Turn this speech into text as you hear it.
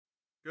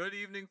Good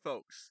evening,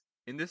 folks.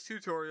 In this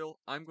tutorial,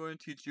 I'm going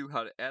to teach you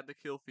how to add the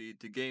kill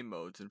feed to game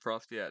modes in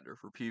Frosty Editor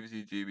for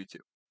PvZ GW2.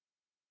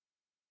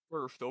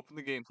 First, open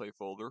the gameplay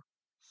folder,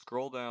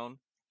 scroll down,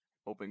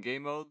 open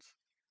game modes,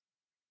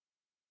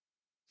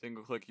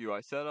 single click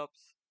UI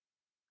setups,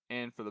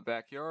 and for the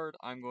backyard,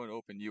 I'm going to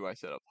open UI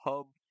setup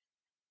hub,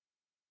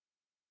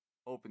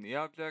 open the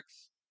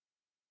objects,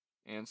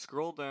 and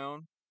scroll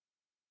down,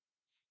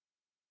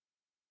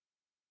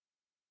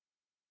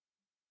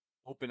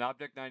 open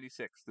object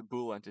 96, the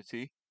bool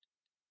entity,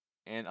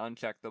 and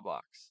uncheck the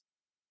box.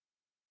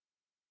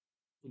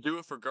 To do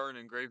it for garden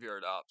and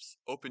graveyard ops,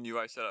 open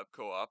UI setup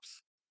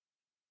co-ops,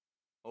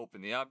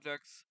 open the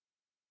objects,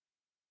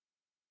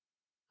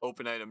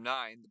 open item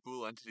 9, the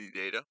bool entity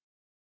data,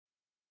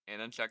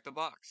 and uncheck the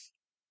box.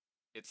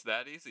 It's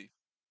that easy.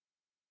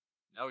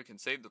 Now we can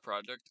save the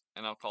project,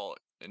 and I'll call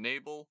it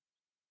enable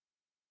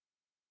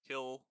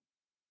kill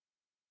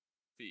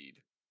feed.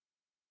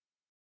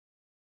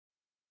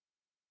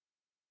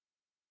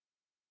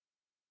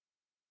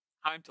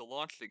 Time to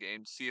launch the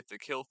game to see if the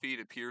kill feed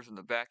appears in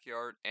the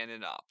backyard and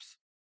in ops.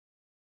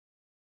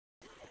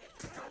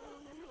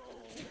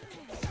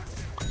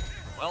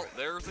 Well,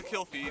 there's the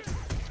kill feed.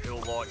 It'll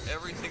log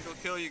every single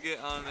kill you get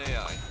on an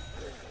AI.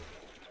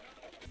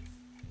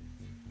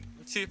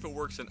 Let's see if it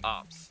works in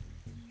ops.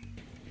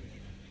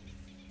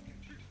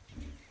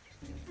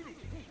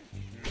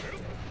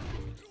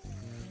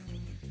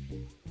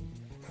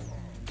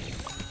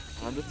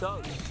 And it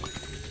does.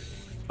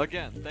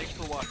 Again, thanks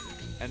for watching,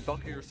 and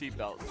buckle your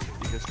seatbelts,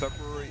 because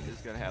February is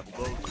going to have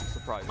loads of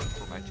surprises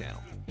for my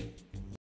channel.